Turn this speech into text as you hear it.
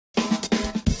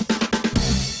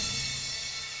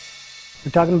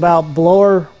We're talking about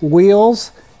blower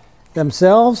wheels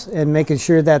themselves and making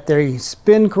sure that they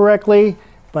spin correctly,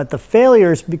 but the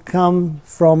failures become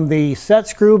from the set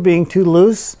screw being too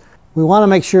loose. We want to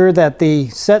make sure that the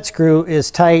set screw is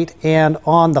tight and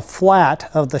on the flat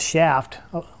of the shaft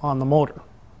on the motor,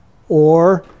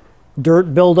 or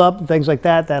dirt buildup, things like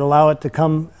that, that allow it to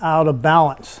come out of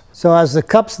balance. So as the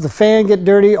cups of the fan get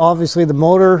dirty, obviously the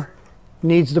motor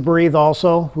needs to breathe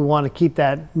also. We want to keep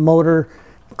that motor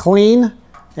clean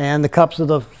and the cups of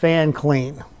the fan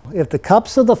clean. If the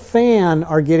cups of the fan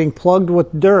are getting plugged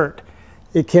with dirt,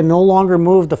 it can no longer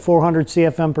move the 400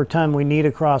 CFM per ton we need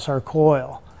across our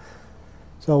coil.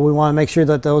 So we want to make sure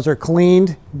that those are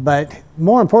cleaned, but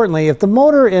more importantly, if the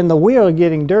motor and the wheel are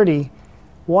getting dirty,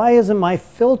 why isn't my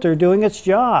filter doing its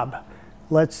job?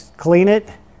 Let's clean it.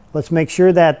 Let's make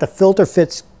sure that the filter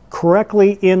fits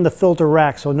correctly in the filter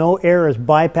rack so no air is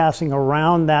bypassing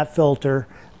around that filter,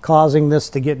 causing this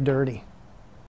to get dirty.